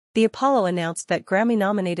The Apollo announced that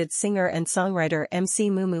Grammy-nominated singer and songwriter MC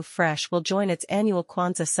Mumu Fresh will join its annual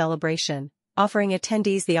Kwanzaa celebration, offering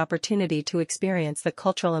attendees the opportunity to experience the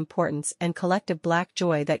cultural importance and collective Black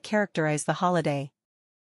joy that characterize the holiday.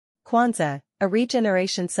 Kwanzaa, a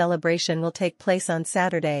regeneration celebration, will take place on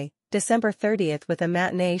Saturday, December 30th, with a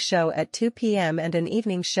matinee show at 2 p.m. and an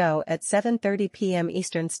evening show at 7:30 p.m.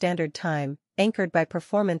 Eastern Standard Time, anchored by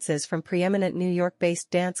performances from preeminent New York-based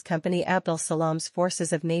dance company Abdul Salam's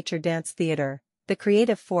Forces of Nature Dance Theater, the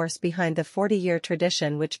creative force behind the 40-year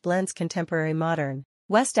tradition which blends contemporary modern,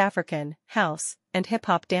 West African, house, and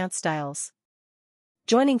hip-hop dance styles.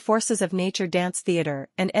 Joining Forces of Nature Dance Theater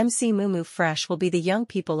and MC Mumu Fresh will be the young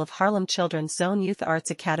people of Harlem Children's Zone Youth Arts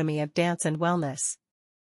Academy of Dance and Wellness.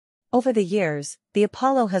 Over the years, the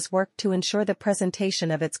Apollo has worked to ensure the presentation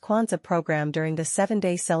of its Kwanzaa program during the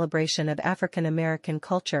 7-day celebration of African American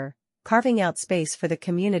culture, carving out space for the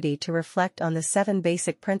community to reflect on the 7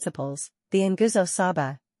 basic principles, the Nguzo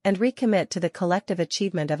Saba, and recommit to the collective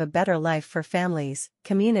achievement of a better life for families,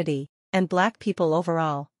 community, and Black people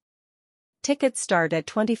overall. Tickets start at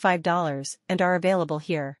 $25 and are available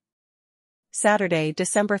here. Saturday,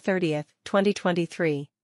 December 30th, 2023.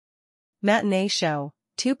 Matinee show,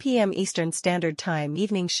 2 p.m. Eastern Standard Time.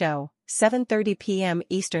 Evening show, 7:30 p.m.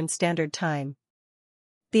 Eastern Standard Time.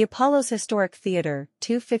 The Apollo's Historic Theater,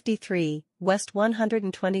 253 West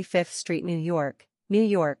 125th Street, New York, New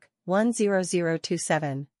York,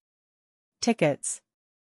 10027. Tickets,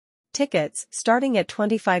 starting at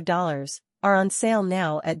 $25, are on sale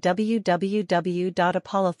now at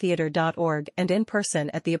www.apollotheater.org and in person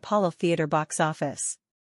at the Apollo Theater box office.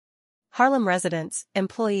 Harlem residents,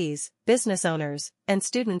 employees, business owners, and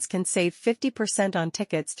students can save 50% on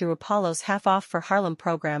tickets through Apollo's half-off for Harlem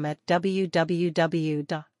program at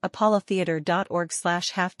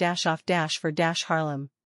www.apollotheater.org/half-off-for-Harlem.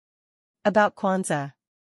 About Kwanzaa.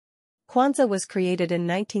 Kwanzaa was created in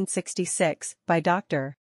 1966 by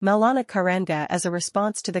Dr. Maulana Karenga as a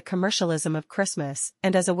response to the commercialism of Christmas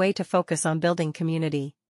and as a way to focus on building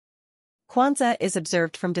community. Kwanzaa is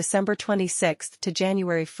observed from December 26th to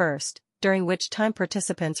January 1st, during which time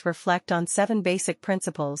participants reflect on 7 basic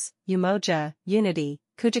principles: umoja, unity;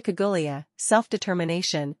 kujikugulia,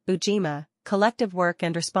 self-determination; ujima, collective work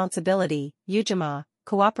and responsibility; ujamaa,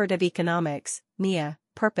 cooperative economics; nia,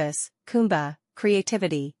 purpose; kumba,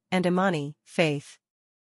 creativity; and imani, faith.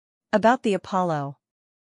 About the Apollo.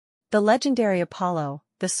 The legendary Apollo,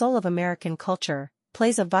 the soul of American culture,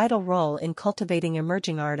 plays a vital role in cultivating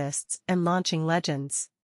emerging artists and launching legends.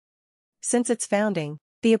 Since its founding,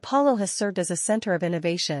 the Apollo has served as a center of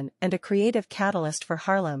innovation and a creative catalyst for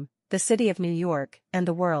Harlem, the city of New York, and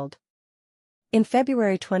the world. In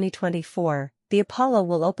February 2024, the Apollo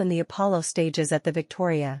will open the Apollo stages at the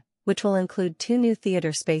Victoria, which will include 2 new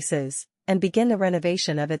theater spaces, and begin the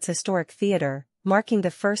renovation of its historic theater, marking the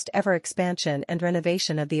first ever expansion and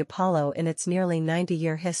renovation of the Apollo in its nearly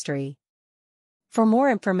 90-year history. For more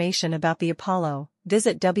information about the Apollo,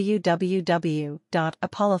 visit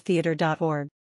www.apollotheater.org.